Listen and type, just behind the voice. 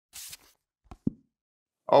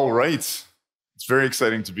All right. It's very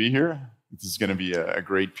exciting to be here. This is going to be a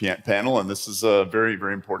great panel, and this is a very,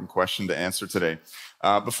 very important question to answer today.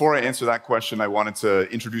 Before I answer that question, I wanted to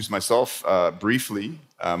introduce myself briefly.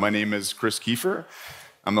 My name is Chris Keefer.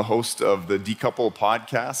 I'm the host of the Decouple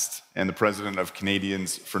podcast and the president of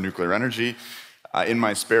Canadians for Nuclear Energy. In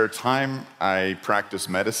my spare time, I practice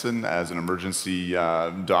medicine as an emergency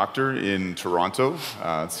doctor in Toronto.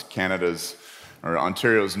 It's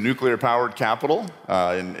Ontario's nuclear-powered capital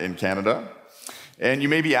in Canada. And you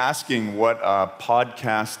may be asking what a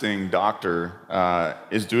podcasting doctor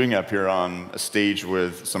is doing up here on a stage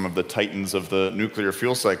with some of the titans of the nuclear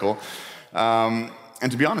fuel cycle. And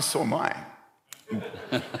to be honest, so am I.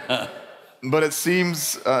 But it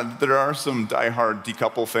seems there are some diehard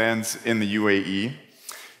Decouple fans in the UAE.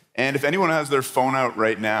 And if anyone has their phone out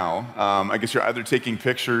right now, I guess you're either taking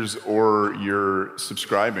pictures or you're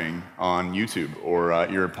subscribing on YouTube or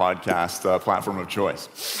your podcast platform of choice.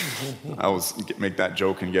 I will make that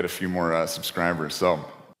joke and get a few more subscribers. So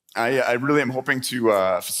I really am hoping to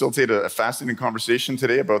facilitate a fascinating conversation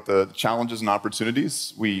today about the challenges and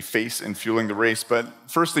opportunities we face in fueling the race. But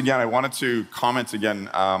first, again, I wanted to comment again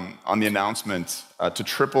on the announcement to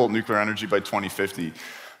triple nuclear energy by 2050.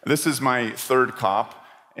 This is my third COP.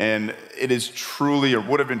 And it is truly, or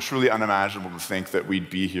would have been truly unimaginable to think that we'd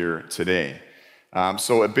be here today.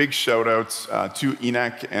 So a big shout out to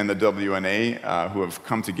ENEC and the WNA who have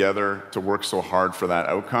come together to work so hard for that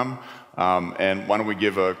outcome. And why don't we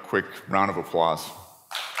give a quick round of applause.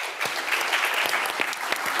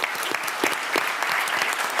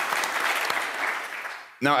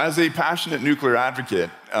 Now, as a passionate nuclear advocate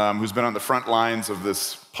who's been on the front lines of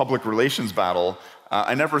this public relations battle,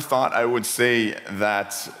 I never thought I would say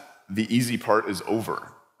that the easy part is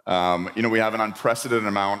over. We have an unprecedented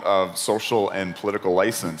amount of social and political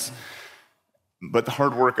license, but the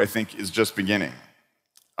hard work, I think, is just beginning.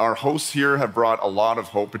 Our hosts here have brought a lot of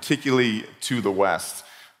hope, particularly to the West,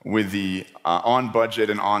 with the on-budget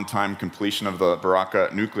and on-time completion of the Baraka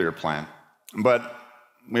nuclear plant. But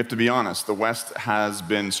we have to be honest, the West has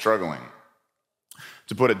been struggling.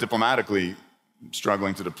 To put it diplomatically,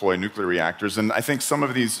 struggling to deploy nuclear reactors, and I think some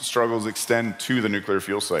of these struggles extend to the nuclear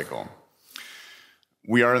fuel cycle.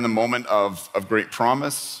 We are in the moment of great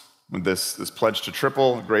promise with this pledge to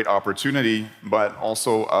triple, great opportunity, but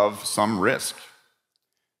also of some risk.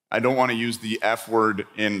 I don't want to use the F word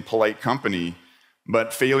in polite company,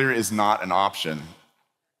 but failure is not an option,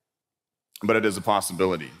 but it is a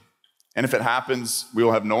possibility. And if it happens, we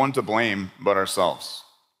will have no one to blame but ourselves.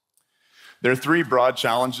 There are three broad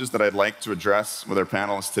challenges that I'd like to address with our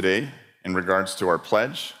panelists today in regards to our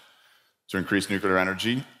pledge to increase nuclear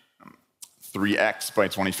energy 3x by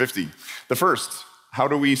 2050. The first, how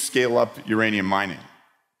do we scale up uranium mining?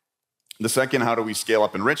 The second, how do we scale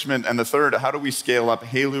up enrichment? And the third, how do we scale up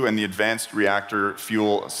HALEU and the advanced reactor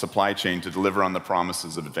fuel supply chain to deliver on the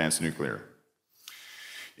promises of advanced nuclear?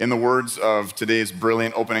 In the words of today's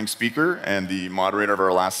brilliant opening speaker and the moderator of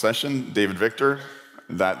our last session, David Victor,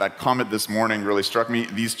 that comment this morning really struck me.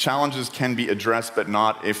 These challenges can be addressed, but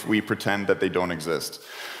not if we pretend that they don't exist.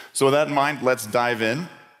 So with that in mind, let's dive in.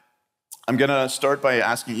 I'm going to start by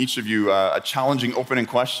asking each of you a challenging opening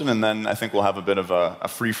question, and then I think we'll have a bit of a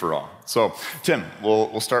free-for-all. So, Tim,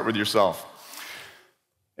 we'll start with yourself.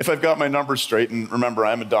 If I've got my numbers straight, and remember,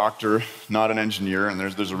 I'm a doctor, not an engineer, and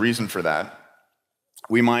there's a reason for that,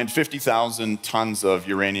 we mined 50,000 tons of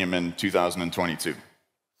uranium in 2022.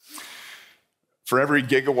 For every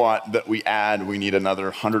gigawatt that we add, we need another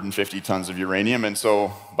 150 tons of uranium. And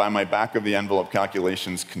so by my back of the envelope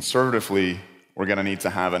calculations, conservatively, we're going to need to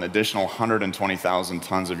have an additional 120,000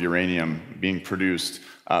 tons of uranium being produced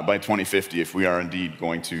by 2050 if we are indeed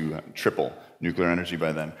going to triple nuclear energy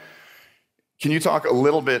by then. Can you talk a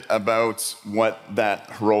little bit about what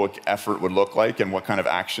that heroic effort would look like and what kind of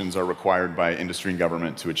actions are required by industry and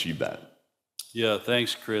government to achieve that? Yeah,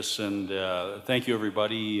 thanks, Chris. And thank you,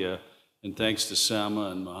 everybody. And thanks to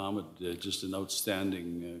Sama and Mohammed, just an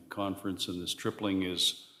outstanding conference. And this tripling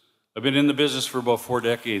is, I've been in the business for about 4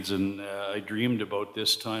 decades, and I dreamed about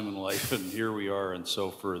this time in life, and here we are. And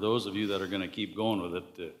so for those of you that are going to keep going with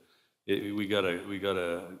it, we got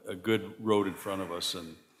a good road in front of us.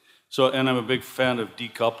 And I'm a big fan of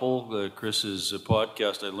Decouple, Chris's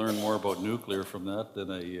podcast. I learned more about nuclear from that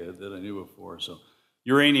than I knew before. So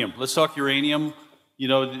uranium, let's talk uranium.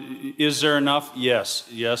 Is there enough? Yes,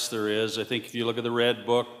 there is. I think if you look at the Red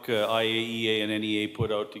Book, IAEA and NEA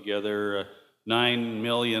put out together 9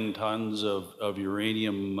 million tons of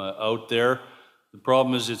uranium out there. The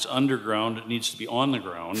problem is it's underground. It needs to be on the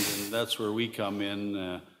ground, and that's where we come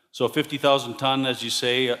in. So 50,000 ton, as you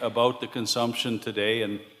say, about the consumption today.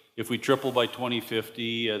 And if we triple by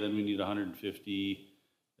 2050, then we need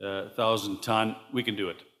 150,000 ton. We can do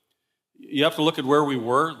it. You have to look at where we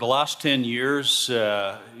were. The last 10 years,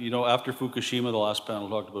 after Fukushima, the last panel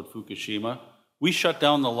talked about Fukushima, we shut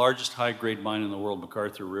down the largest high-grade mine in the world,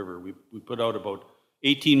 McArthur River. We put out about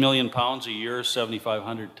 18 million pounds a year,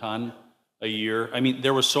 7,500 ton a year. I mean,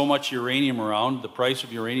 there was so much uranium around. The price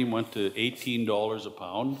of uranium went to $18 a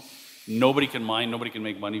pound. Nobody can mine, nobody can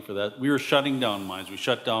make money for that. We were shutting down mines. We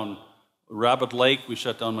shut down Rabbit Lake, we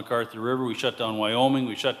shut down McArthur River, we shut down Wyoming,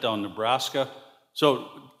 we shut down Nebraska. So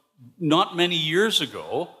not many years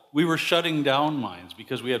ago, we were shutting down mines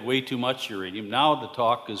because we had way too much uranium. Now the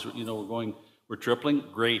talk is, we're tripling.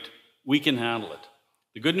 Great, we can handle it.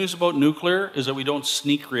 The good news about nuclear is that we don't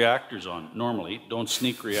sneak reactors on. Normally, don't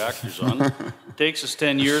sneak reactors on. It takes us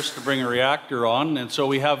 10 years to bring a reactor on, and so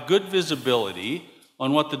we have good visibility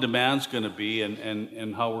on what the demand's going to be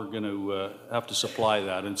and how we're going to have to supply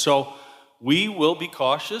that. And so we will be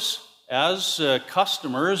cautious as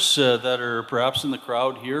customers that are perhaps in the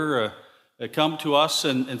crowd here come to us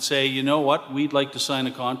and say, you know what, we'd like to sign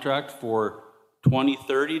a contract for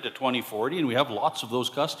 2030 to 2040, and we have lots of those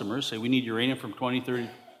customers say we need uranium from 2030.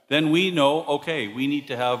 Then we know, okay, we need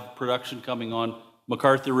to have production coming on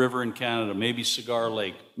McArthur River in Canada, maybe Cigar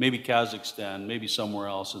Lake, maybe Kazakhstan, maybe somewhere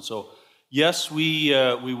else. And so, yes, we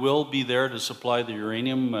will be there to supply the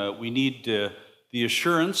uranium. We need the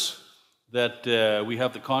assurance that we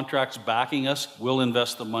have the contracts backing us. We'll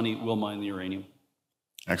invest the money, we'll mine the uranium.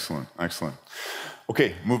 Excellent, excellent.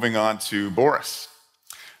 Okay, moving on to Boris.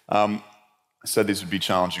 I said these would be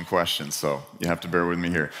challenging questions, so you have to bear with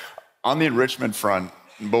me here. On the enrichment front,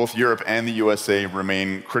 both Europe and the USA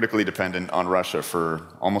remain critically dependent on Russia for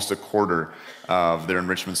almost a quarter of their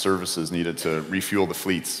enrichment services needed to refuel the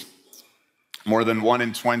fleets. More than 1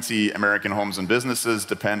 in 20 American homes and businesses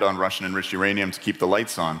depend on Russian enriched uranium to keep the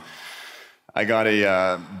lights on. I got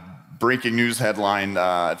a breaking news headline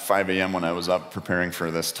at 5 a.m. when I was up preparing for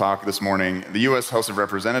this talk this morning. The U.S. House of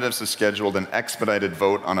Representatives has scheduled an expedited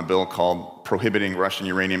vote on a bill called Prohibiting Russian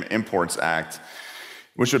Uranium Imports Act,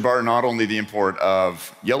 which would bar not only the import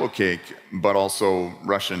of yellowcake, but also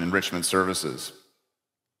Russian enrichment services.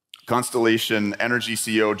 Constellation Energy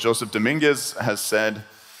CEO Joseph Dominguez has said,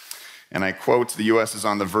 and I quote, "The U.S. is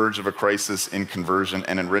on the verge of a crisis in conversion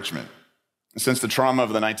and enrichment." Since the trauma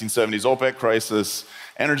of the 1970s OPEC crisis,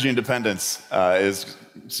 energy independence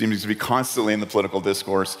seems to be constantly in the political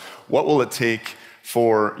discourse. What will it take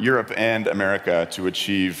for Europe and America to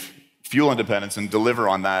achieve fuel independence and deliver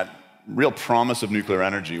on that real promise of nuclear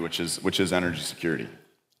energy, which is energy security?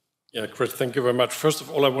 Yeah, Chris, thank you very much. First of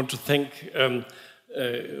all, I want to thank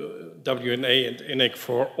WNA and ENEC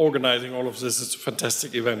for organizing all of this. It's a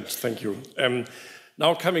fantastic event. Thank you.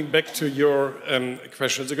 Now coming back to your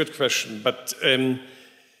question, it's a good question, but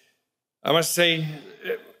I must say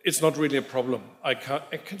it's not really a problem. I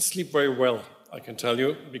can sleep very well, I can tell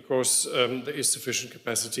you, because there is sufficient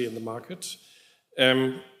capacity in the market.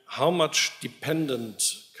 How much dependent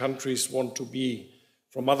countries want to be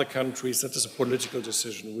from other countries, that is a political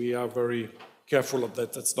decision. We are very careful of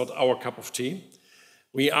that. That's not our cup of tea.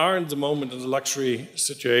 We are in the moment in the luxury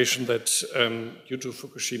situation that due to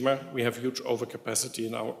Fukushima, we have huge overcapacity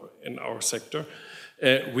in our sector.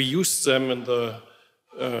 We used them in the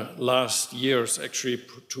last years actually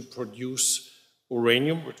to produce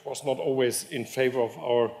uranium, which was not always in favor of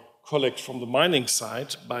our colleagues from the mining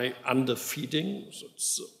side, by underfeeding,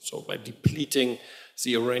 so by depleting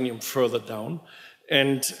the uranium further down.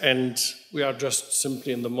 And we are just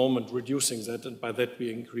simply in the moment reducing that, and by that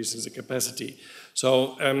we increasing the capacity.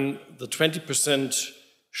 So the 20%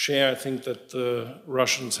 share, I think, that the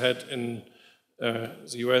Russians had in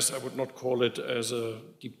the US, I would not call it as a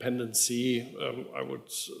dependency. I would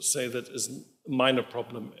say that is a minor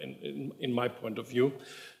problem in my point of view,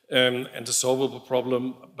 and a solvable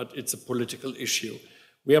problem, but it's a political issue.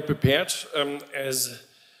 We are prepared, as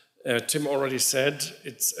Tim already said,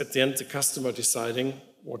 it's at the end the customer deciding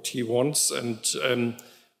what he wants, and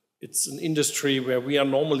it's an industry where we are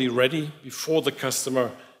normally ready before the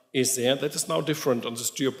customer is there. That is now different on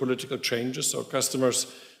this geopolitical changes, so customers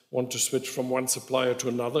want to switch from one supplier to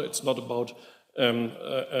another. It's not about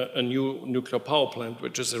a new nuclear power plant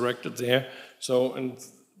which is erected there.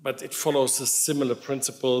 But it follows the similar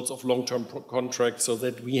principles of long-term contracts so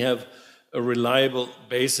that we have a reliable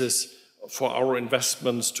basis for our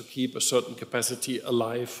investments to keep a certain capacity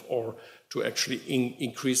alive or to actually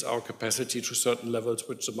increase our capacity to certain levels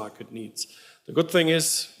which the market needs. The good thing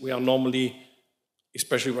is we are normally,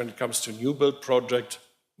 especially when it comes to new build project,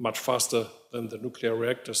 much faster than the nuclear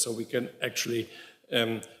reactors, so we can actually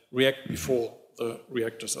react before the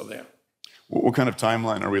reactors are there. What kind of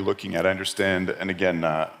timeline are we looking at? I understand, and again,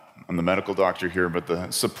 I'm the medical doctor here, but the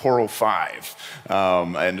Sapporo 5,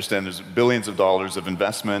 I understand there's billions of dollars of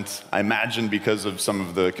investment. I imagine because of some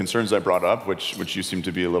of the concerns I brought up, which you seem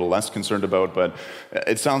to be a little less concerned about, but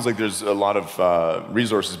it sounds like there's a lot of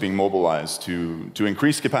resources being mobilized to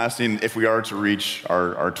increase capacity. And if we are to reach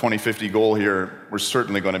our 2050 goal here, we're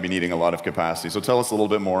certainly going to be needing a lot of capacity. So tell us a little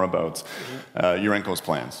bit more about Urenco's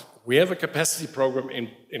plans. We have a capacity program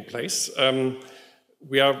in place.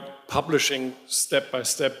 We are publishing step by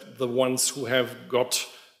step the ones who have got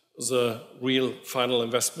the real final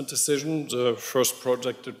investment decision. The first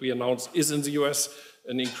project that we announced is in the US,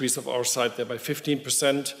 an increase of our site there by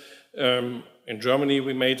 15%. In Germany,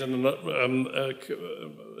 we made a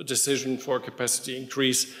decision for a capacity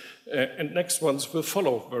increase, and next ones will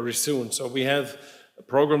follow very soon. So we have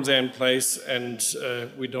programs there in place, and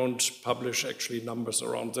we don't publish actually numbers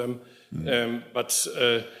around them, but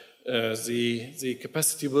the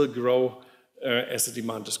capacity will grow as the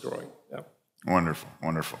demand is growing. Yeah. Wonderful,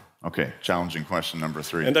 wonderful. Okay, challenging question number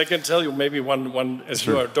 3. And I can tell you maybe one as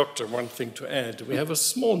Sure. you are a doctor, one thing to add. We have a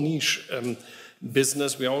small niche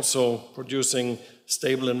business. We're also producing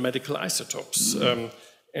stable and medical isotopes.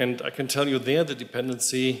 And I can tell you there the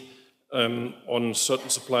dependency on certain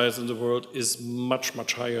suppliers in the world is much,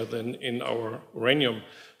 much higher than in our uranium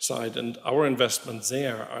side. And our investments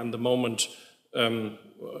there are in the moment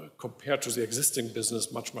compared to the existing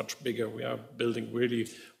business, much, much bigger. We are building really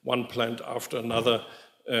one plant after another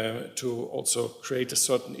to also create a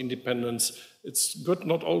certain independence. It's good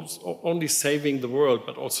not only saving the world,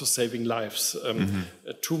 but also saving lives.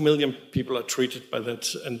 2 million people are treated by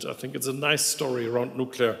that, and I think it's a nice story around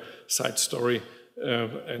nuclear side story,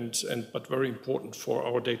 but very important for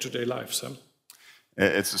our day-to-day lives.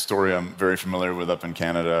 It's a story I'm very familiar with up in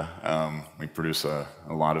Canada. We produce a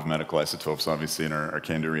lot of medical isotopes, obviously, in our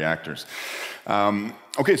CANDU reactors.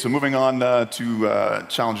 Okay, so moving on to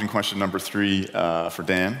challenging question number 3 for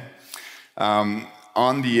Dan.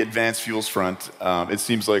 On the advanced fuels front, it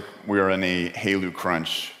seems like we are in a HALEU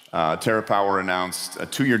crunch. TerraPower announced a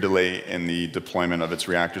 2-year delay in the deployment of its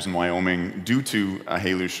reactors in Wyoming due to a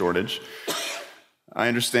HALEU shortage. I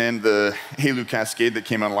understand the HALEU cascade that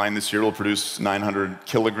came online this year will produce 900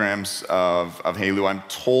 kilograms of HALEU. I'm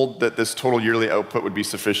told that this total yearly output would be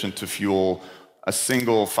sufficient to fuel a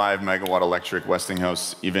single 5-megawatt electric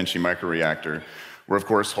Westinghouse eVinci microreactor. We're, of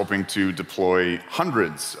course, hoping to deploy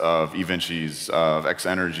hundreds of eVincis, of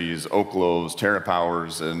X-Energies, Oklos,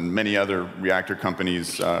 TerraPowers, and many other reactor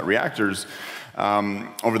companies' reactors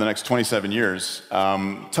over the next 27 years.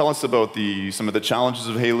 Tell us about some of the challenges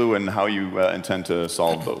of HALEU and how you intend to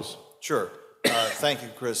solve those. Sure. Thank you,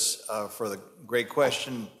 Chris, for the great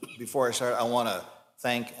question. Before I start, I want to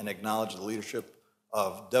thank and acknowledge the leadership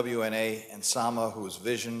of WNA and SAMA, whose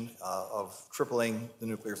vision of tripling the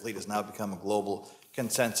nuclear fleet has now become a global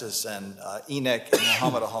consensus, and ENEC and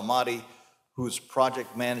Mohammed Al-Hamadi, whose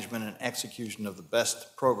project management and execution of the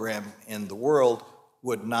best program in the world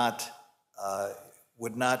would not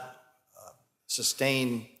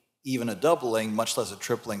sustain even a doubling, much less a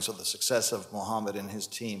tripling. So the success of Mohammed and his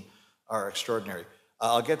team are extraordinary.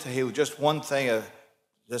 I'll get to HALEU. Just one thing,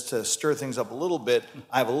 just to stir things up a little bit.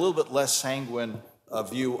 I have a little bit less sanguine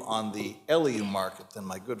view on the LEU market than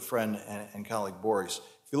my good friend and colleague Boris.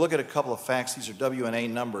 If you look at a couple of facts, these are WNA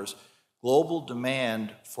numbers. Global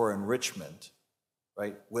demand for enrichment,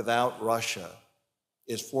 right, without Russia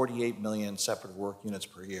is 48 million separate work units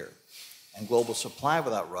per year. And global supply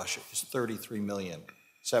without Russia is 33 million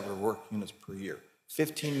separate work units per year.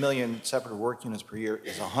 15 million separate work units per year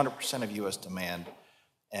is 100% of US demand,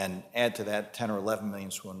 and add to that 10 or 11 million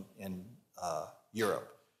in Europe.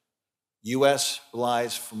 US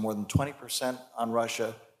relies for more than 20% on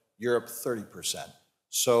Russia, Europe 30%.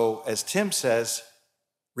 So as Tim says,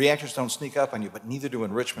 reactors don't sneak up on you, but neither do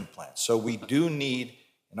enrichment plants. So we do need,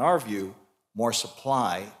 in our view, more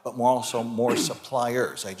supply, but also more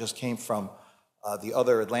suppliers. I just came from the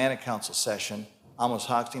other Atlantic Council session. Amos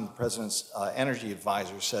Hochstein, the president's energy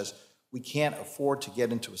advisor, says we can't afford to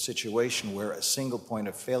get into a situation where a single point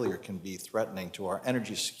of failure can be threatening to our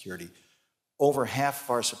energy security. Over half of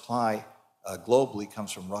our supply globally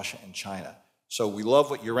comes from Russia and China. So we love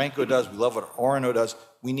what Urenco does, we love what Urenco does.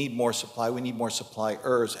 We need more supply, we need more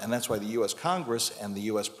suppliers, and that's why the US Congress and the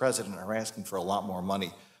US President are asking for a lot more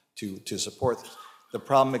money to support this. The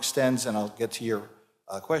problem extends, and I'll get to your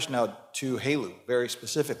question now, to HALEU very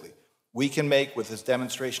specifically. We can make, with this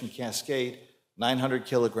demonstration cascade, 900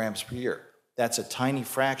 kilograms per year. That's a tiny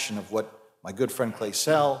fraction of what my good friend Clay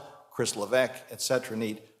Sell, Chris Levesque, et cetera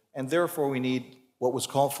need, and therefore we need what was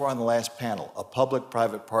called for on the last panel, a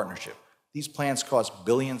public-private partnership. These plants cost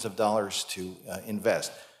billions of dollars to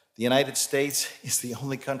invest. The United States is the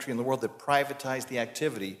only country in the world that privatized the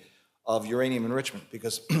activity of uranium enrichment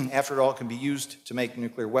because, after all, it can be used to make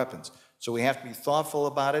nuclear weapons. So we have to be thoughtful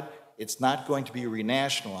about it. It's not going to be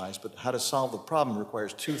renationalized, but how to solve the problem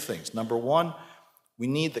requires two things. Number one, we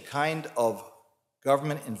need the kind of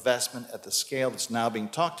government investment at the scale that's now being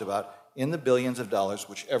talked about in the billions of dollars,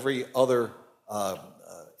 which every other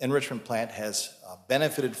enrichment plant has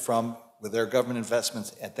benefited from with their government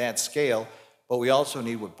investments at that scale. But we also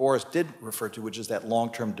need what Boris did refer to, which is that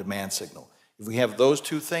long-term demand signal. If we have those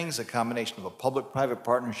two things, a combination of a public-private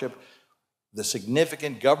partnership, the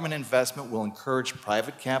significant government investment will encourage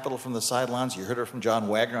private capital from the sidelines. You heard it from John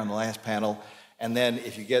Wagner on the last panel. And then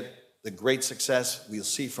if you get the great success we'll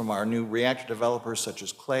see from our new reactor developers, such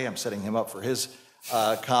as Clay, I'm setting him up for his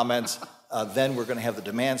comments, then we're going to have the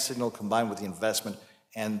demand signal combined with the investment,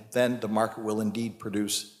 and then the market will indeed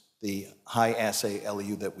produce the high assay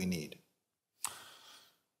LEU that we need.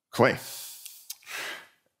 Clay,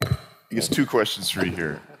 I guess two questions for you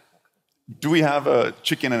here. Do we have a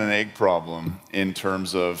chicken and an egg problem in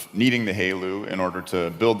terms of needing the HALEU in order to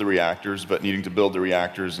build the reactors, but needing to build the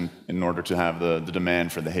reactors in order to have the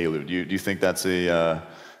demand for the HALEU? Do you think that's a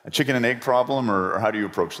chicken and egg problem, or how do you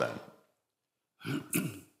approach that?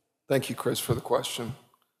 Thank you, Chris, for the question.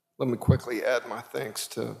 Let me quickly add my thanks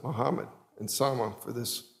to Mohammed and Sama for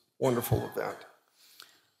this wonderful event.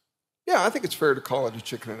 Yeah, I think it's fair to call it a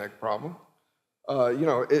chicken and egg problem.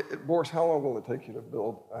 Boris, how long will it take you to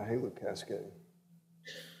build a HALEU cascade?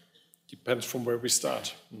 Depends from where we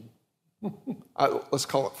start. Let's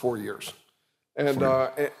call it 4 years.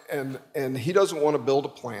 And he doesn't want to build a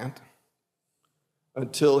plant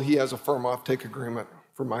until he has a firm offtake agreement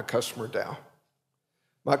from my customer Dow.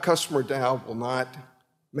 My customer Dow will not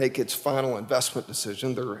make its final investment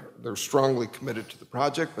decision. They're strongly committed to the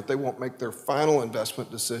project, but they won't make their final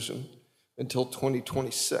investment decision until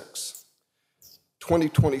 2026.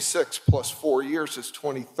 2026 plus 4 years is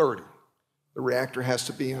 2030. The reactor has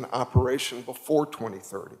to be in operation before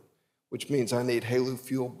 2030, which means I need HALEU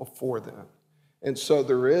fuel before then. And so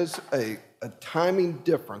there is a timing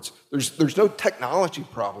difference. There's no technology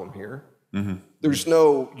problem here. Mm-hmm. There's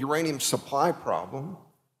no uranium supply problem.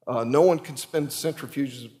 No one can spin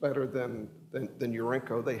centrifuges better than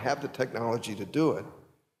Urenco. They have the technology to do it.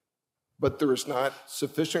 But there is not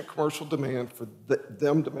sufficient commercial demand for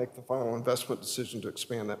them to make the final investment decision to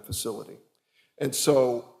expand that facility. And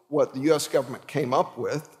so what the US government came up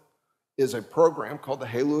with is a program called the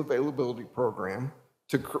HALEU Availability Program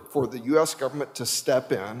for the US government to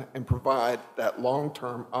step in and provide that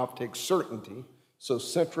long-term offtake certainty so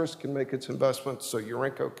Centrus can make its investment, so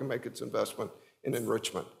Urenco can make its investment in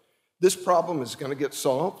enrichment. This problem is going to get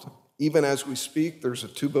solved. Even as we speak, there's a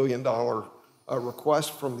 $2 billion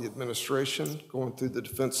request from the administration going through the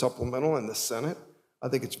Defense Supplemental in the Senate. I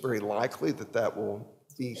think it's very likely that that will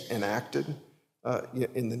be enacted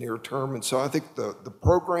in the near term. And so I think the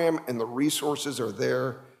program and the resources are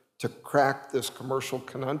there to crack this commercial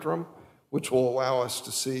conundrum, which will allow us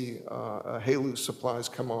to see HALEU supplies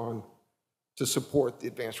come on to support the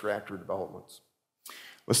advanced reactor developments.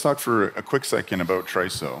 Let's talk for a quick second about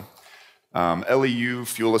TRISO. LEU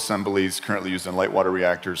fuel assemblies currently used in light water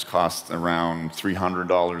reactors cost around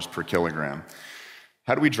 $300 per kilogram.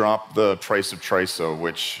 How do we drop the price of TRISO,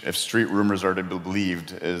 which, if street rumors are to be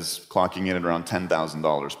believed, is clocking in at around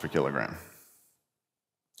 $10,000 per kilogram?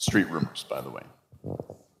 Street rumors, by the way.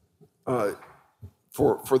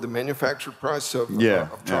 For the manufactured price of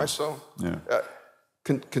TRISO? Yeah.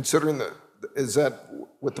 Considering is that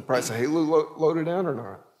with the price of HALEU loaded in or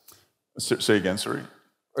not? Say again, sorry?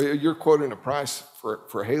 You're quoting a price for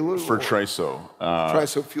HALEU? For TRISO.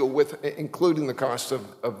 TRISO fuel, including the cost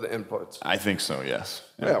of the inputs? I think so, yes.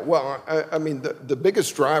 Yeah, well, I mean, the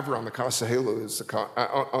biggest driver on the cost of HALEU is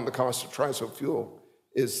on the cost of TRISO fuel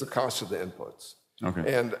is the cost of the inputs.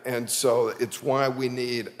 Okay. And so it's why we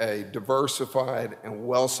need a diversified and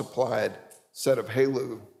well-supplied set of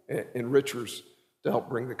HALEU enrichers to help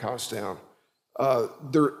bring the cost down.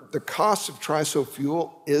 The cost of TRISO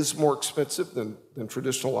fuel is more expensive than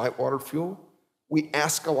traditional light water fuel. We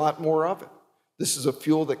ask a lot more of it. This is a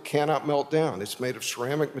fuel that cannot melt down. It's made of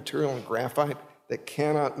ceramic material and graphite that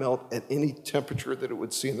cannot melt at any temperature that it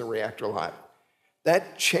would see in the reactor life.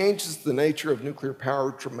 That changes the nature of nuclear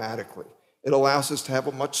power dramatically. It allows us to have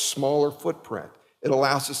a much smaller footprint. It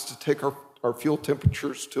allows us to take our fuel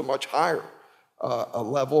temperatures to a much higher a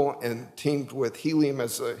level, and teamed with helium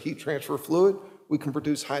as a heat transfer fluid, we can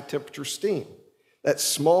produce high temperature steam. That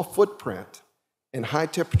small footprint and high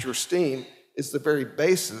temperature steam is the very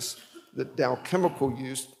basis that Dow Chemical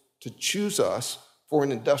used to choose us for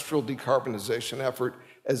an industrial decarbonization effort,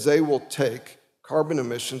 as they will take carbon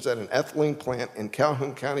emissions at an ethylene plant in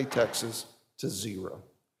Calhoun County, Texas, to zero.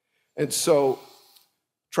 And so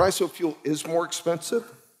TRISO fuel is more expensive,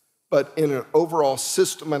 but in an overall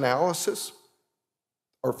system analysis,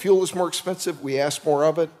 our fuel is more expensive, we ask more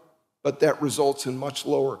of it, but that results in much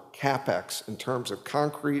lower CapEx in terms of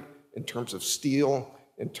concrete, in terms of steel,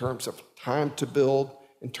 in terms of time to build,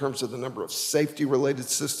 in terms of the number of safety-related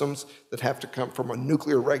systems that have to come from a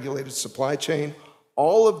nuclear-regulated supply chain.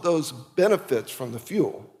 All of those benefits from the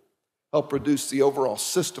fuel help reduce the overall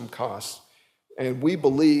system costs, and we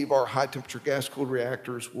believe our high-temperature gas-cooled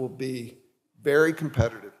reactors will be very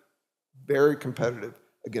competitive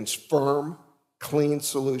against firm, clean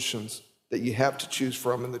solutions that you have to choose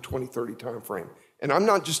from in the 2030 timeframe. And I'm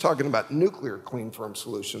not just talking about nuclear clean firm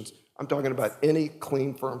solutions, I'm talking about any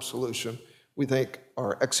clean firm solution. We think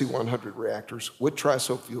our XE100 reactors with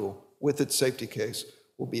TRISO fuel, with its safety case,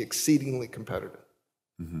 will be exceedingly competitive.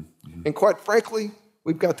 And quite frankly,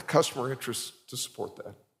 we've got the customer interest to support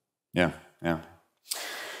that. Yeah.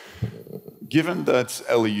 Given that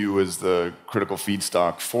LEU is the critical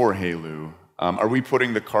feedstock for HALEU, are we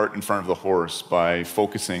putting the cart in front of the horse by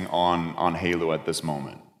focusing on HALEU at this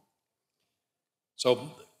moment?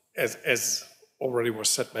 So, as already was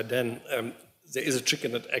said by Dan, there is a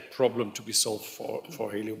chicken and egg problem to be solved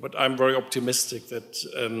for HALEU, but I'm very optimistic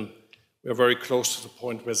that we are very close to the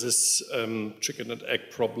point where this chicken and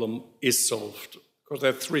egg problem is solved, because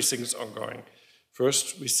there are three things ongoing.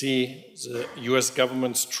 First, we see the US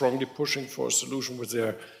government strongly pushing for a solution with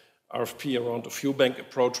their RFP around a fuel bank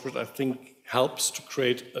approach, which I think helps to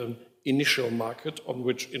create an initial market on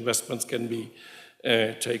which investments can be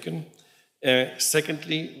taken.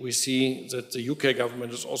 Secondly, we see that the UK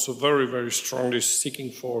government is also very, very strongly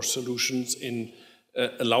seeking for solutions in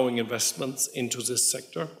allowing investments into this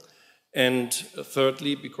sector. And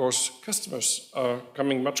thirdly, because customers are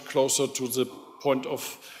coming much closer to the point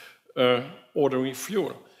of ordering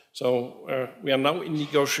fuel. So we are now in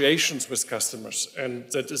negotiations with customers,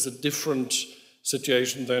 and that is a different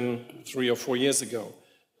situation than 3 or 4 years ago.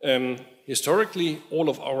 Historically, all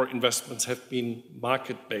of our investments have been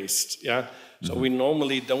market-based, yeah? So we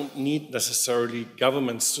normally don't need necessarily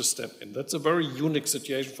governments to step in. That's a very unique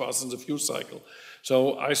situation for us in the fuel cycle.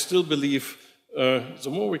 So I still believe the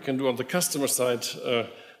more we can do on the customer side,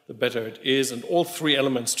 the better it is, and all three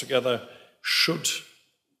elements together should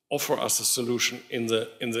offer us a solution in the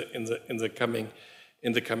coming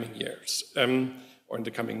years, or in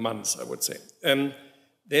the coming months, I would say.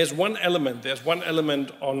 There's one element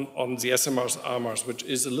on the SMRs, RMRs, which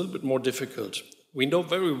is a little bit more difficult. We know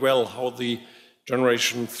very well how the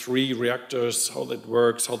Generation 3 reactors, how that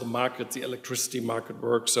works, how the market, the electricity market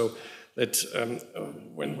works, so that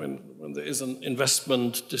when there is an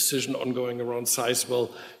investment decision ongoing around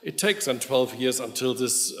Sizewell, it takes then 12 years until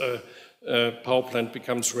this power plant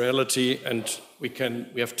becomes reality, and we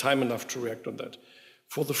have time enough to react on that.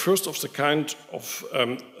 For the first of the kind of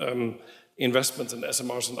investments in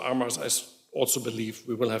SMRs and RMRs, I also believe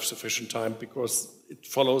we will have sufficient time, because it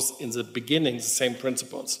follows in the beginning the same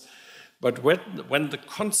principles. But when the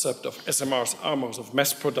concept of SMRs, RMRs, of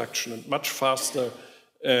mass production and much faster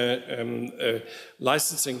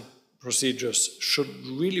licensing procedures should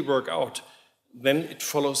really work out, then it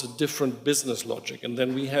follows a different business logic, and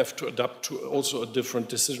then we have to adapt to also a different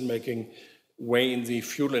decision-making way in the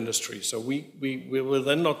fuel industry. So we will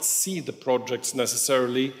then not see the projects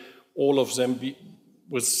necessarily, all of them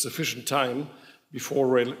with sufficient time before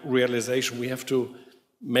realization. We have to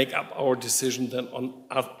make up our decision then on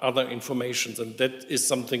other informations, and that is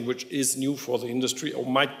something which is new for the industry, or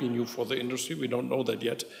might be new for the industry. We don't know that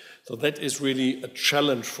yet. So that is really a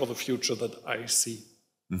challenge for the future that I see.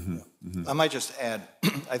 I might just add,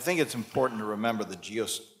 I think it's important to remember the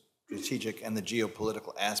geostrategic and the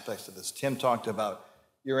geopolitical aspects of this. Tim talked about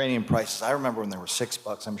uranium prices. I remember when they were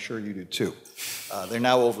 $6. I'm sure you do too. They're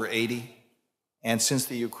now over 80. And since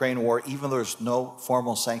the Ukraine war, even though there's no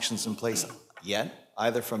formal sanctions in place yet,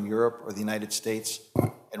 either from Europe or the United States,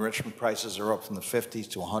 enrichment prices are up from the 50s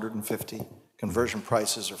to 150. Conversion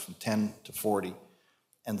prices are from 10 to 40.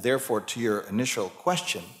 And therefore, to your initial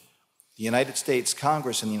question, the United States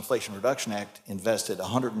Congress in the Inflation Reduction Act invested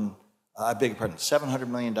 $700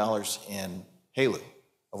 million in HALEU,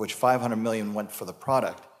 of which $500 million went for the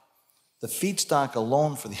product. The feedstock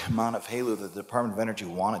alone for the amount of HALEU that the Department of Energy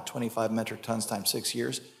wanted, 25 metric tons times 6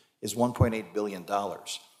 years, is $1.8 billion.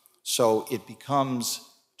 So it becomes,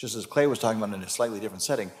 just as Clay was talking about in a slightly different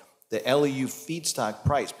setting, the LEU feedstock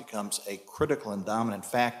price becomes a critical and dominant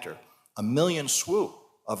factor. 1 million SWU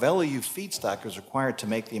of LEU feedstock is required to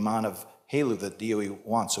make the amount of HALEU that DOE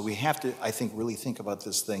wants. So we have to, I think, really think about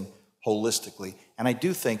this thing holistically. And I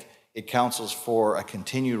do think it counsels for a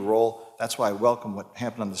continued role. That's why I welcome what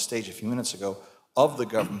happened on the stage a few minutes ago of the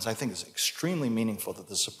governments. I think it's extremely meaningful that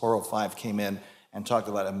the Sapporo 5 came in and talked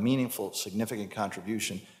about a meaningful, significant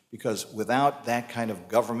contribution, because without that kind of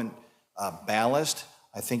government ballast,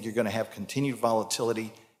 I think you're going to have continued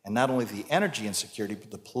volatility, and not only the energy insecurity,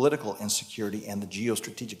 but the political insecurity and the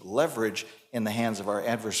geostrategic leverage in the hands of our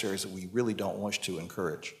adversaries that we really don't wish to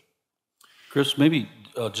encourage. Chris, maybe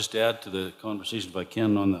I'll just add to the conversation if I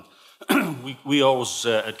can on the, we always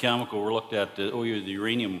at Cameco, we're looked at, you're the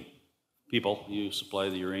uranium people, you supply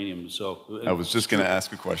the uranium, so. I was just going to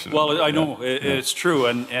ask a question. Well, I know, it's true,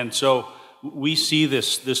 and so we see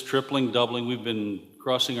this tripling, doubling. We've been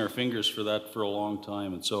crossing our fingers for that for a long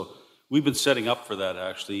time, and so we've been setting up for that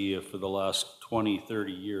actually for the last 20,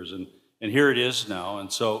 30 years, and here it is now.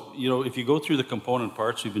 And so, you know, if you go through the component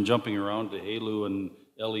parts, we've been jumping around to HALEU and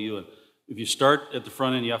LEU, and if you start at the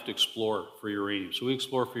front end, you have to explore for uranium. So we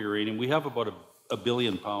explore for uranium. We have about a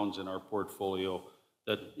billion pounds in our portfolio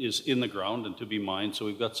that is in the ground and to be mined, so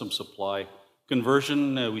we've got some supply.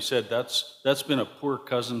 Conversion, we said that's been a poor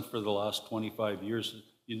cousin for the last 25 years.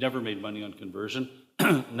 You never made money on conversion.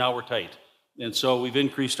 Now we're tight. And so we've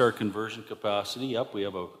increased our conversion capacity. Yep, we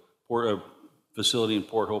have a facility in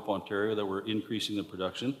Port Hope, Ontario, that we're increasing the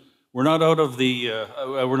production. We're not out of the,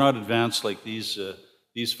 we're not advanced like these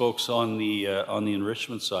folks on the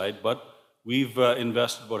enrichment side, but we've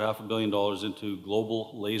invested about $500 million into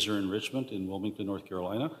global laser enrichment in Wilmington, North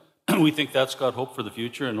Carolina. We think that's got hope for the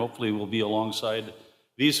future, and hopefully we'll be alongside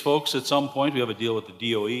these folks at some point. We have a deal with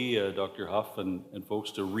the DOE, Dr. Huff and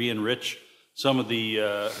folks to re-enrich some of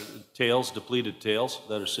the depleted tails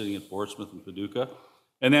that are sitting at Portsmouth and Paducah.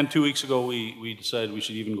 And then 2 weeks ago, we decided we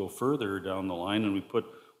should even go further down the line, and we put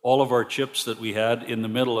all of our chips that we had in the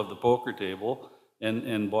middle of the poker table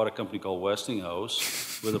and bought a company called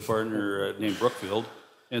Westinghouse with a partner named Brookfield.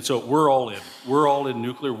 And so we're all in. We're all in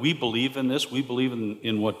nuclear. We believe in this. We believe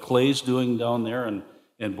in what Clay's doing down there,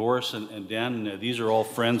 and Boris and Dan. These are all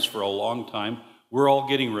friends for a long time. We're all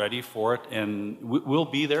getting ready for it, and we'll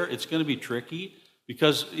be there. It's going to be tricky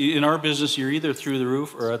because in our business, you're either through the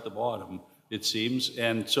roof or at the bottom, it seems.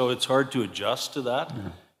 And so it's hard to adjust to that.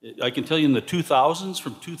 Yeah. I can tell you in the 2000s,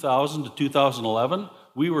 from 2000 to 2011,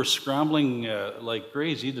 we were scrambling like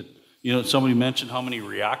crazy to, you know, somebody mentioned how many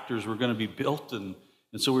reactors were going to be built, and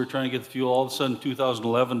so we were trying to get the fuel. All of a sudden,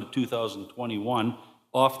 2011 to 2021,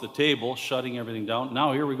 off the table, shutting everything down.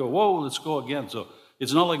 Now here we go, whoa, let's go again. So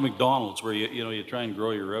it's not like McDonald's where you try and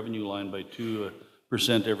grow your revenue line by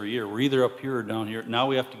 2% every year. We're either up here or down here. Now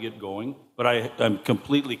we have to get going, but I'm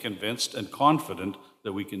completely convinced and confident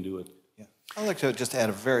that we can do it. Yeah. I'd like to just add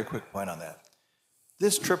a very quick point on that.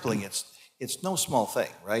 This tripling, it's no small thing,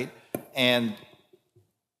 right? And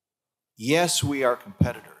yes, we are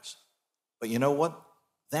competitors, but you know what?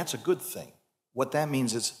 That's a good thing. What that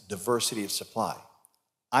means is diversity of supply.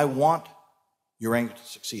 I want Urenco to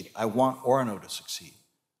succeed. I want Urenco to succeed.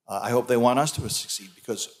 I hope they want us to succeed,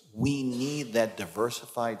 because we need that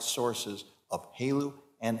diversified sources of HALEU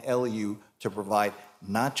and LEU to provide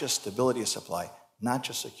not just stability of supply, not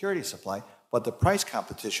just security of supply, but the price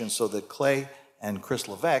competition, so that Clay and Chris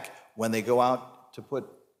Levesque, when they go out to put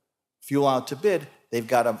fuel out to bid, they've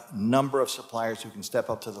got a number of suppliers who can step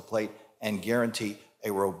up to the plate and guarantee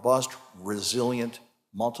a robust, resilient,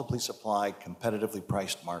 multiply supplied, competitively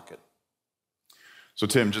priced market. So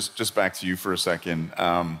Tim, just back to you for a second.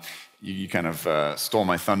 You kind of stole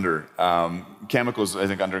my thunder. Cameco's, I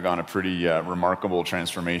think, undergone a pretty remarkable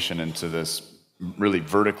transformation into this really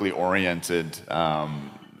vertically oriented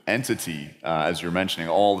entity, as you're mentioning,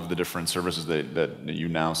 all of the different services that you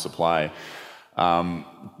now supply.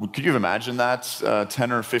 Could you have imagined that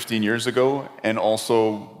 10 or 15 years ago? And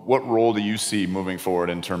also, what role do you see moving forward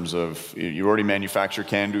in terms of, you already manufacture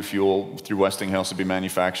CANDU fuel, through Westinghouse to be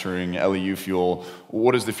manufacturing LEU fuel.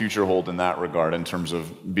 What does the future hold in that regard in terms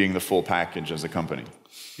of being the full package as a company?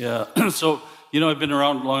 Yeah, so, you know, I've been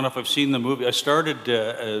around long enough. I've seen the movie. I started,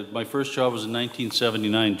 my first job was in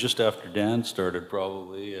 1979, just after Dan started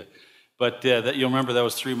probably. But you'll remember that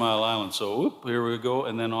was 3 Mile Island. So whoop, here we go,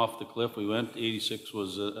 and then off the cliff we went. 86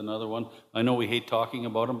 was another one. I know we hate talking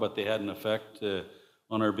about them, but they had an effect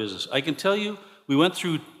on our business. I can tell you, we went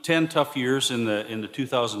through 10 tough years in the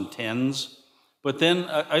 2010s. But then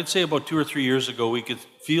I'd say about 2 or 3 years ago, we could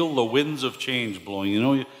feel the winds of change blowing. You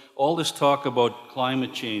know, all this talk about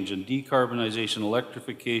climate change and decarbonization,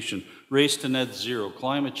 electrification, race to net zero,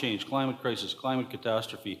 climate change, climate crisis, climate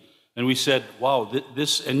catastrophe. And we said, wow,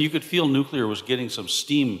 this, and you could feel nuclear was getting some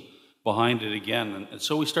steam behind it again. And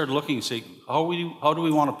so we started looking and saying, how do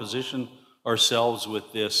we want to position ourselves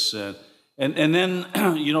with this. And then,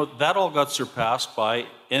 that all got surpassed by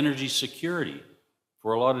energy security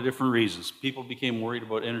for a lot of different reasons. People became worried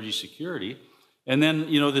about energy security. And then,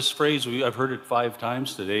 this phrase, I've heard it 5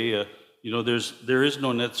 times today, there is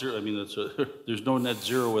no net zero. I mean, there's no net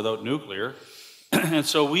zero without nuclear. And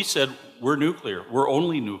so we said, we're nuclear. We're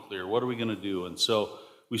only nuclear. What are we going to do? And so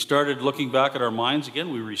we started looking back at our mines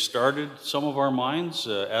again. We restarted some of our mines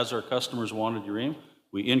as our customers wanted uranium.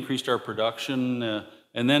 We increased our production.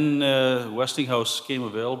 And then Westinghouse came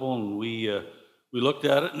available, and we looked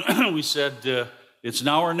at it, and we said, it's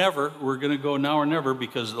now or never. We're going to go now or never,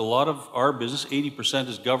 because a lot of our business, 80%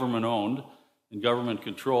 is government-owned and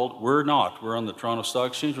government-controlled. We're not. We're on the Toronto Stock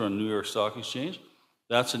Exchange. We're on the New York Stock Exchange.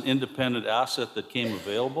 That's an independent asset that came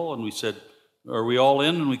available, and we said, are we all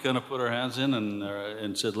in? And we kind of put our hands in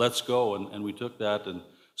and said, let's go, and we took that. And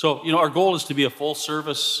so, our goal is to be a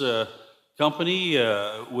full-service company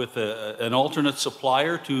with an alternate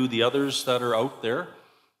supplier to the others that are out there.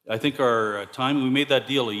 I think our time, we made that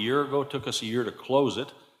deal a year ago. It took us a year to close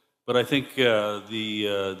it. But I think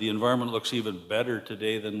the environment looks even better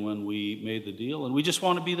today than when we made the deal. And we just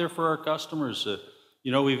want to be there for our customers.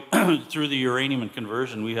 We've through the uranium and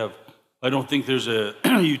conversion, I don't think there's a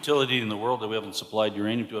utility in the world that we haven't supplied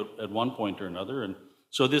uranium to at one point or another. And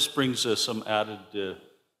so this brings some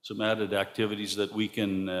added activities that we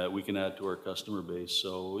can add to our customer base.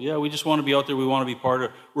 So yeah, we just want to be out there. We want to be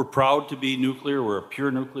we're proud to be nuclear. We're a pure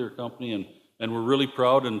nuclear company, and we're really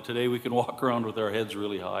proud. And today we can walk around with our heads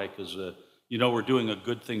really high because we're doing a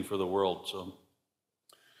good thing for the world. So.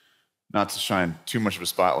 Not to shine too much of a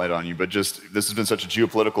spotlight on you, but this has been such a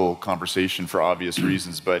geopolitical conversation for obvious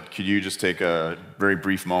reasons, but could you just take a very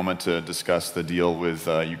brief moment to discuss the deal with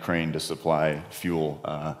Ukraine to supply fuel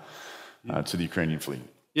to the Ukrainian fleet?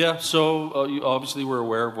 Yeah, so you obviously were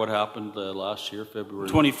aware of what happened last year, February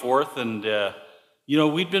 24th,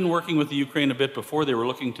 and we'd been working with the Ukraine a bit before. They were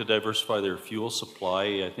looking to diversify their fuel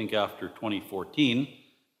supply, I think after 2014,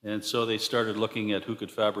 and so they started looking at who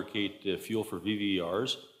could fabricate fuel for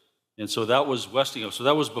VVERs. And so that was Westinghouse. So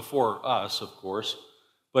that was before us, of course.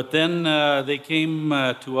 But then they came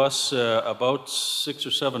to us about 6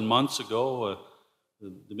 or 7 months ago.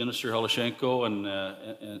 The Minister Helashenko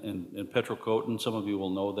and Petro Kotin, some of you will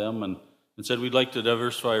know them, and said, we'd like to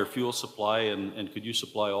diversify our fuel supply, and could you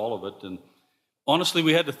supply all of it? And honestly,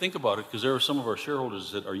 we had to think about it, because there were some of our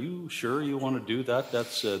shareholders that said, are you sure you want to do that?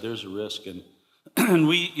 There's a risk. And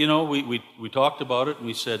we talked about it, and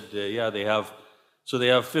we said, yeah, they have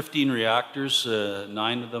 15 reactors,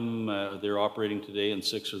 9 of them they're operating today, and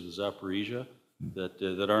 6 are the Zaporizhia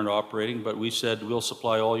that aren't operating. But we said we'll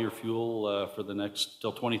supply all your fuel for the next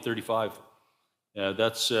till 2035.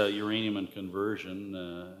 That's uranium and conversion.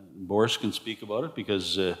 Boris can speak about it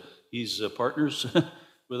because he's partners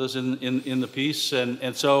with us in the piece.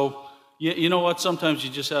 And so you know what? Sometimes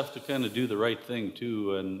you just have to kind of do the right thing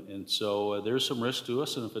too. And so there's some risk to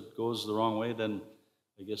us, and if it goes the wrong way, then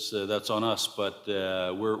I guess that's on us, but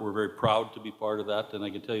we're very proud to be part of that. And I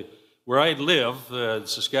can tell you, where I live,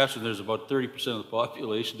 Saskatchewan, there's about 30% of the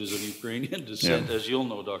population is of Ukrainian descent, as you'll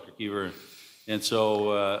know, Dr. Keefer. And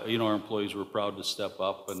so, our employees were proud to step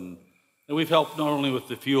up, and we've helped not only with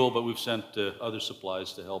the fuel, but we've sent other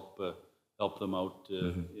supplies to help them out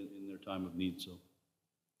in their time of need. So.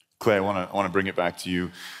 Clay, I want to bring it back to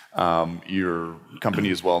you. Your company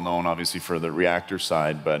is well known, obviously, for the reactor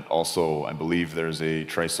side, but also I believe there's a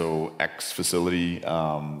TRISO X facility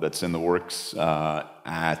that's in the works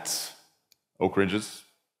at Oak Ridges.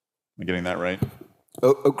 Am I getting that right?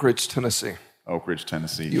 Oak Ridge, Tennessee. Oak Ridge,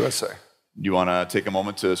 Tennessee. USA. Do you want to take a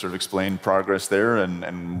moment to sort of explain progress there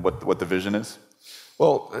and what the vision is?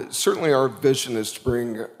 Well, certainly our vision is to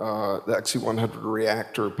bring the XE100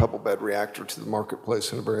 reactor, pebble bed reactor, to the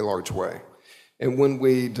marketplace in a very large way. And when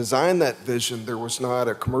we designed that vision, there was not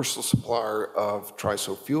a commercial supplier of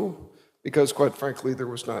TRISO fuel because, quite frankly, there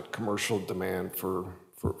was not commercial demand for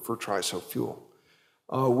TRISO fuel.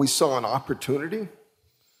 We saw an opportunity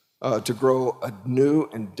to grow a new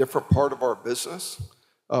and different part of our business.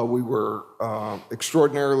 We were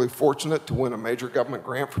extraordinarily fortunate to win a major government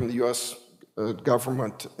grant from the U.S.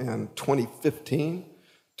 government in 2015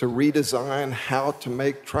 to redesign how to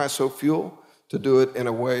make TRISO fuel, to do it in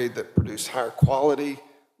a way that produced higher quality,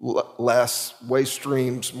 less waste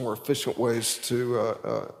streams, more efficient ways to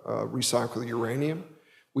recycle uranium.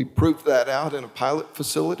 We proved that out in a pilot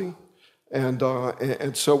facility, and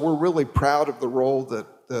so we're really proud of the role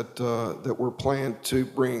that we're playing to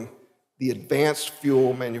bring the advanced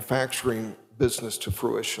fuel manufacturing business to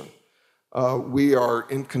fruition. We are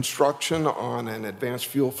in construction on an advanced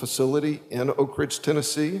fuel facility in Oak Ridge,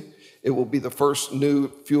 Tennessee, It will be the first new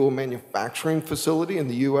fuel manufacturing facility in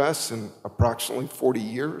the U.S. in approximately 40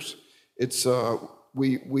 years. It's,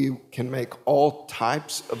 we can make all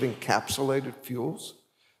types of encapsulated fuels,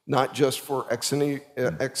 not just for X-energy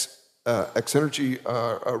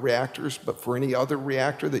reactors, but for any other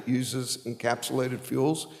reactor that uses encapsulated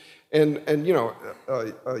fuels. And you know,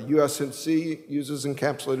 USNC uses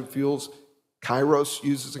encapsulated fuels, Kairos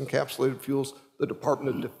uses encapsulated fuels, the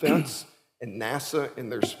Department of Defense and NASA in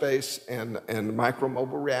their space and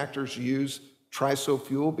micromobile reactors use TRISO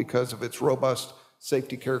fuel because of its robust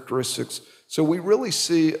safety characteristics. So we really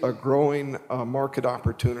see a growing market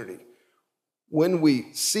opportunity. When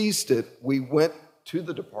we seized it, we went to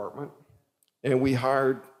the department and we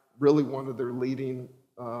hired really one of their leading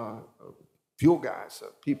fuel guys,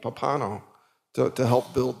 Pete Papano, to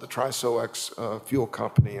help build the TRISO-X fuel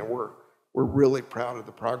company. And we're really proud of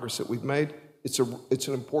the progress that we've made. It's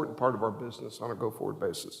an important part of our business on a go-forward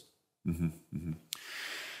basis. Mm-hmm, mm-hmm.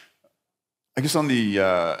 I guess on the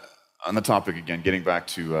topic again, getting back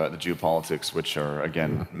to the geopolitics, which are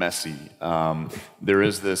again messy. There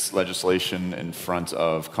is this legislation in front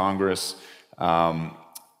of Congress. The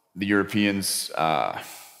Europeans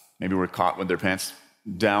maybe were caught with their pants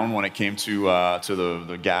down when it came to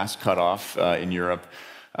the gas cutoff in Europe.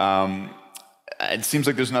 It seems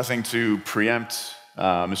like there's nothing to preempt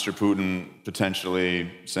Mr. Putin potentially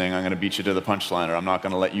saying, I'm going to beat you to the punchline, or I'm not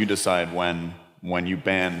going to let you decide when you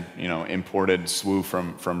ban, imported SWU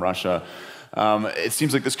from Russia. It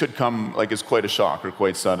seems like this could come like as quite a shock or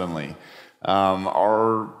quite suddenly.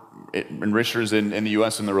 Are enrichers in the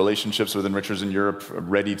U.S. and the relationships with enrichers in Europe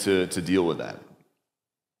ready to deal with that?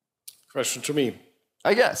 Question to me.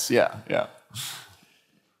 I guess, yeah.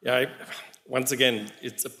 Yeah, once again,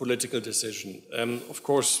 it's a political decision. Of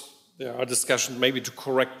course, there are discussions maybe to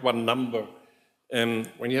correct one number.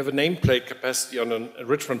 When you have a nameplate capacity on an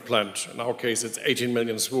enrichment plant, in our case it's 18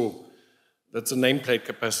 million SWU, that's a nameplate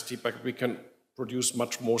capacity, but we can produce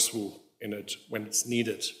much more SWU in it when it's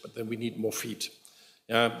needed, but then we need more feed,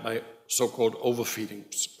 by so-called overfeeding,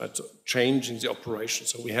 but changing the operation.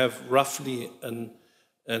 So we have roughly an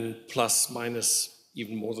plus minus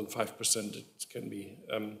even more than 5%, it can be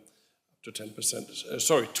up to 10%,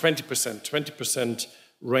 20%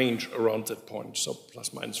 range around that point, so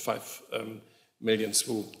plus minus 5 million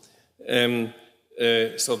SWU.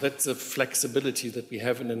 So that's the flexibility that we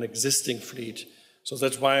have in an existing fleet. So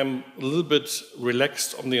that's why I'm a little bit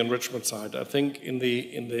relaxed on the enrichment side. I think in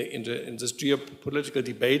this geopolitical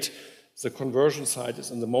debate, the conversion side is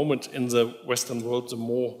in the moment in the Western world the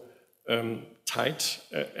more tight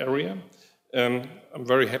area. I'm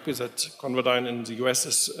very happy that Converdyne in the US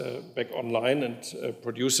is back online and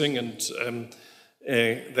producing, and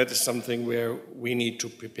that is something where we need to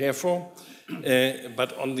prepare for.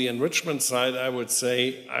 But on the enrichment side, I would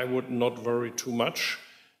say I would not worry too much.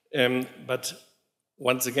 But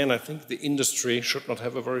once again, I think the industry should not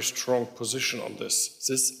have a very strong position on this.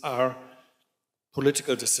 These are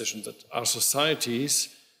political decisions that are societies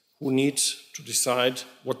who need to decide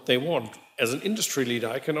what they want. As an industry leader,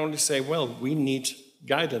 I can only say, well, we need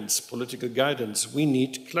guidance, political guidance. We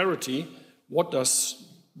need clarity. What do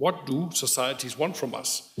societies want from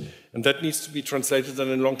us? And that needs to be translated then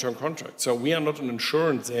in long-term contracts. So we are not an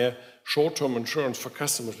insurance there, short-term insurance for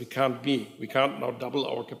customers. We can't be. We can't now double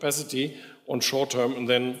our capacity on short-term and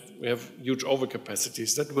then we have huge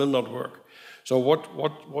overcapacities. That will not work. So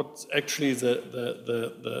what actually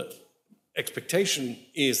the expectation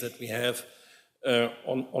is that we have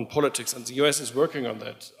on politics, and the US is working on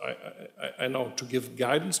that, I know, to give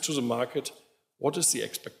guidance to the market. What is the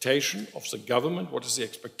expectation of the government? What is the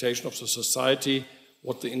expectation of the society?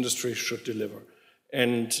 What the industry should deliver?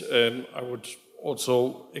 And I would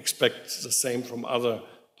also expect the same from other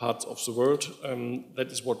parts of the world.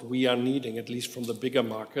 That is what we are needing, at least from the bigger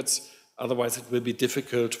markets. Otherwise, it will be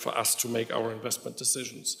difficult for us to make our investment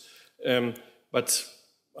decisions. But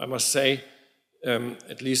I must say,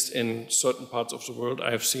 at least in certain parts of the world, I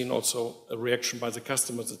have seen also a reaction by the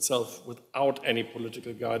customers itself without any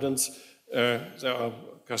political guidance. There are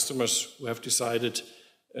customers who have decided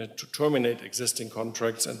to terminate existing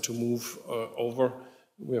contracts and to move over.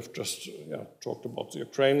 We have just talked about the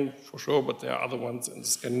Ukraine for sure, but there are other ones in the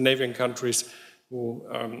Scandinavian countries who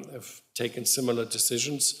have taken similar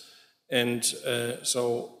decisions. And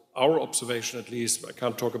so our observation, at least, I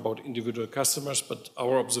can't talk about individual customers, but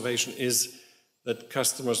our observation is that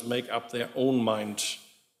customers make up their own mind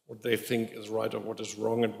what they think is right or what is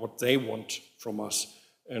wrong and what they want from us.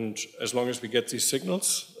 And as long as we get these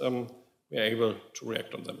signals, we are able to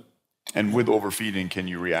react on them. And with overfeeding, can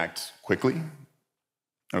you react quickly?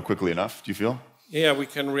 Or quickly enough, do you feel? Yeah, we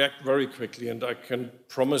can react very quickly, and I can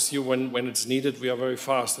promise you when it's needed, we are very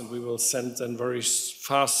fast, and we will send then very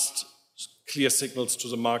fast, clear signals to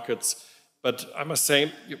the markets. But I must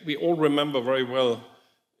say, we all remember very well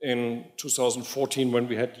in 2014 when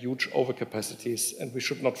we had huge overcapacities, and we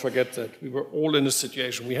should not forget that. We were all in a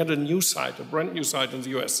situation. We had a new site, a brand new site in the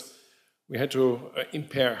US. We had to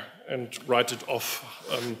impair and write it off.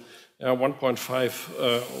 1.5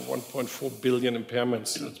 or 1.4 billion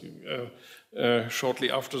impairments shortly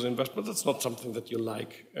after the investment. That's not something that you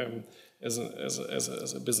like as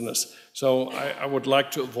a business. So I would like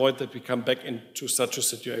to avoid that we come back into such a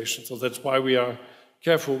situation. So that's why we are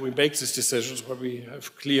careful. We make these decisions where we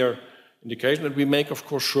have clear indication, and we make, of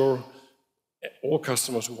course, sure all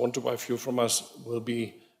customers who want to buy fuel from us will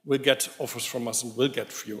get offers from us and will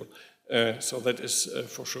get fuel. So that is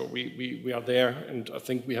for sure. We are there, and I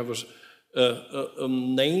think we have a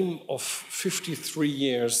name of 53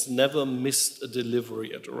 years, never missed a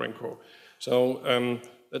delivery at Urenco. So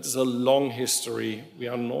that is a long history. We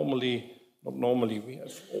are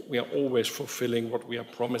we are always fulfilling what we are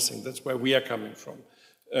promising. That's where we are coming from.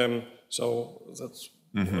 So that's.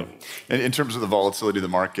 And in terms of the volatility of the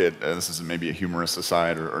market, this is maybe a humorous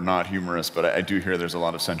aside or not humorous, but I do hear there's a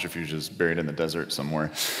lot of centrifuges buried in the desert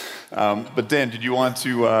somewhere. But Dan, did you want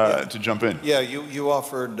to jump in? Yeah, you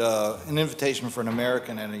offered an invitation for an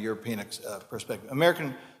American and a European perspective.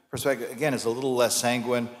 American perspective, again, is a little less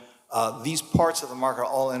sanguine. These parts of the market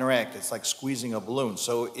all interact. It's like squeezing a balloon.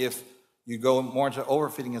 So if you go more into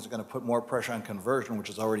overfeeding, it's going to put more pressure on conversion, which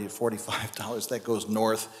is already at $45. That goes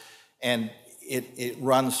north. And it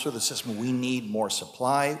runs through the system. We need more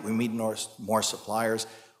supply. We need more suppliers.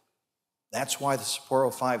 That's why the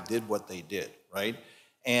Sapporo 5 did what they did, right?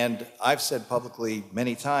 And I've said publicly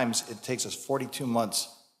many times, it takes us 42 months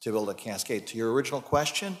to build a cascade. To your original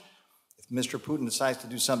question, if Mr. Putin decides to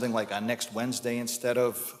do something like on next Wednesday instead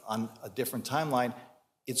of on a different timeline,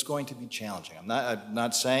 it's going to be challenging. I'm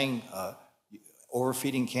not saying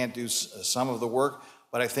overfeeding can't do some of the work,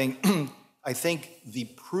 but I think the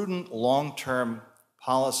prudent long-term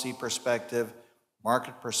policy perspective,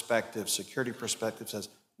 market perspective, security perspective says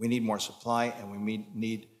we need more supply and we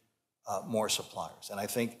need more suppliers. And I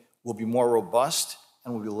think we'll be more robust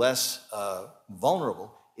and we'll be less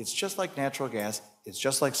vulnerable. It's just like natural gas. It's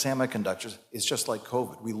just like semiconductors. It's just like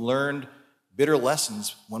COVID. We learned bitter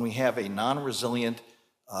lessons when we have a non-resilient,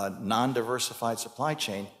 non-diversified supply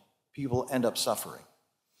chain. People end up suffering.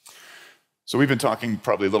 So we've been talking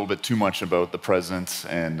probably a little bit too much about the present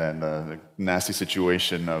and the nasty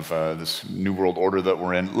situation of this new world order that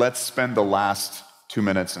we're in. Let's spend the last 2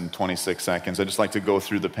 minutes and 26 seconds. I'd just like to go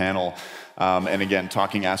through the panel and again,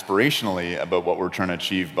 talking aspirationally about what we're trying to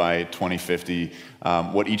achieve by 2050,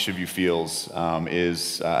 what each of you feels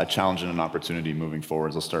is a challenge and an opportunity moving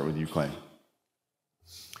forward. I'll start with you, Clay.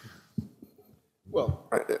 Well,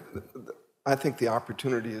 I think the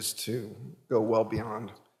opportunity is to go well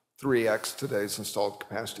beyond 3x today's installed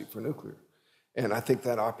capacity for nuclear. And I think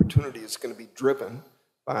that opportunity is going to be driven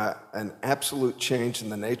by an absolute change in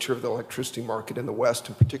the nature of the electricity market in the West,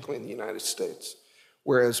 and particularly in the United States.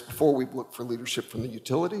 Whereas before we've looked for leadership from the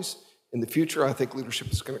utilities, in the future I think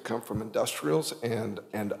leadership is going to come from industrials and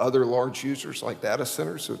other large users like data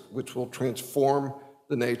centers, which will transform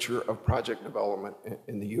the nature of project development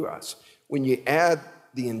in the US. When you add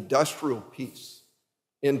the industrial piece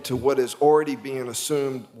into what is already being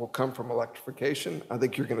assumed will come from electrification, I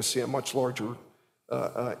think you're going to see a much larger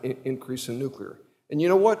increase in nuclear. And you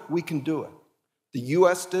know what? We can do it. The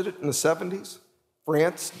US did it in the 70s.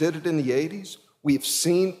 France did it in the 80s. We've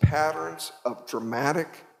seen patterns of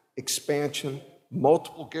dramatic expansion,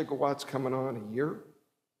 multiple gigawatts coming on a year.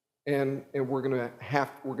 And we're going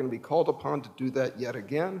to be called upon to do that yet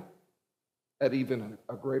again at even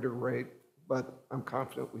a greater rate. But I'm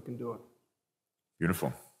confident we can do it.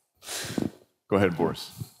 Beautiful. Go ahead,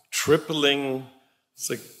 Boris. Tripling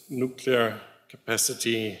the nuclear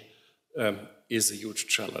capacity is a huge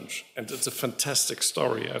challenge. And it's a fantastic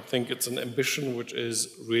story. I think it's an ambition which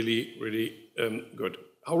is really, really good.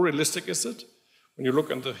 How realistic is it? When you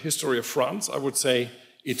look at the history of France, I would say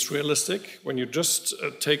it's realistic. When you just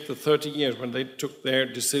take the 30 years when they took their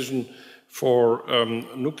decision for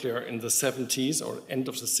nuclear in the 70s or end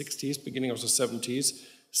of the 60s, beginning of the 70s,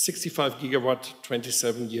 65 gigawatt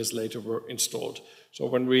 27 years later were installed. So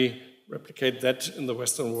when we replicate that in the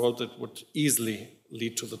Western world, it would easily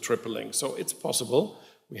lead to the tripling. So it's possible.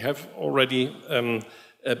 We have already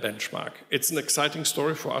a benchmark. It's an exciting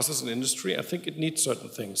story for us as an industry. I think it needs certain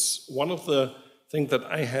things. One of the things that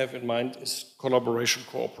I have in mind is collaboration,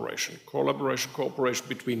 cooperation. Collaboration, cooperation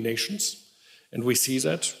between nations. And we see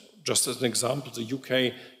that just as an example, the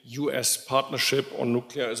UK-US partnership on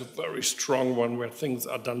nuclear is a very strong one where things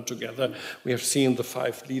are done together. We have seen the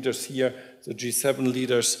 5 leaders here, the G7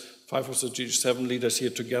 leaders, 5 of the G7 leaders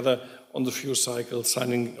here together on the fuel cycle,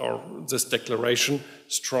 signing this declaration,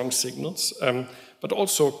 strong signals, but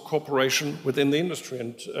also cooperation within the industry.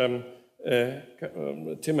 And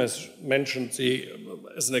Tim has mentioned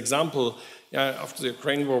as an example, after the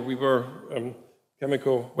Ukraine war, we were,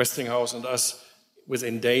 Cameco, Westinghouse and us,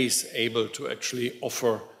 within days able to actually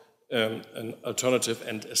offer an alternative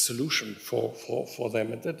and a solution for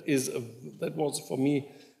them. And that was for me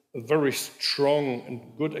a very strong and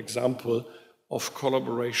good example of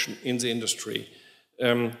collaboration in the industry.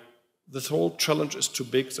 This whole challenge is too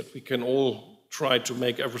big that we can all try to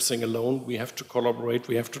make everything alone. We have to collaborate,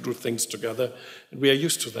 we have to do things together, and we are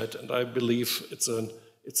used to that. And I believe it's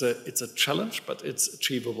a challenge, but it's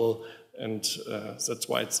achievable, and that's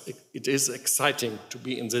why it is exciting to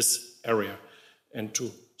be in this area and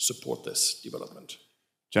to support this development.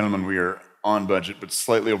 Gentlemen, we are on budget, but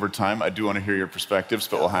slightly over time. I do want to hear your perspectives,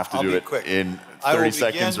 but we'll have to do it quick. In 30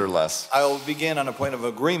 seconds or less. I will begin on a point of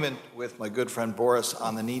agreement with my good friend Boris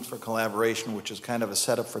on the need for collaboration, which is kind of a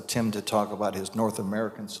setup for Tim to talk about his North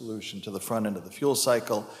American solution to the front end of the fuel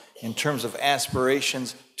cycle. In terms of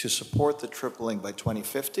aspirations to support the tripling by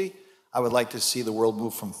 2050, I would like to see the world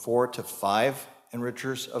move from 4 to 5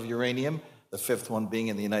 enrichers of uranium, the 5th one being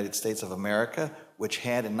in the United States of America, which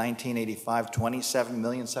had in 1985 27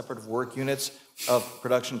 million separate work units of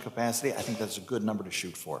production capacity. I think that's a good number to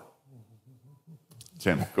shoot for.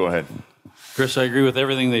 Tim, go ahead. Chris, I agree with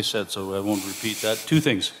everything they said, so I won't repeat that. 2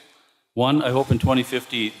 things. One, I hope in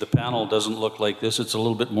 2050 the panel doesn't look like this. It's a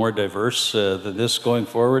little bit more diverse than this going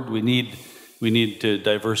forward. We need to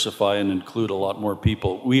diversify and include a lot more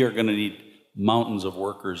people. We are going to need mountains of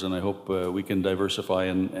workers, and I hope we can diversify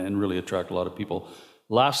and really attract a lot of people.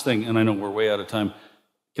 Last thing, and I know we're way out of time,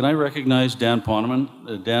 can I recognize Dan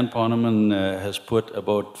Poneman? Dan Poneman has put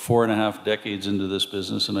about 4.5 decades into this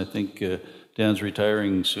business, and I think Dan's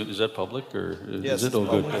retiring soon. Is that public, or yes, is it all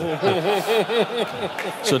good?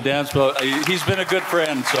 So Dan's, he's been a good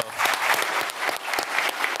friend, so.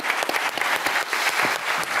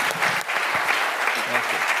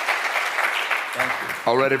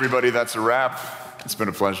 All right, everybody, that's a wrap. It's been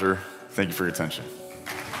a pleasure. Thank you for your attention.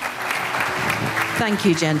 Thank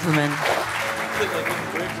you, gentlemen.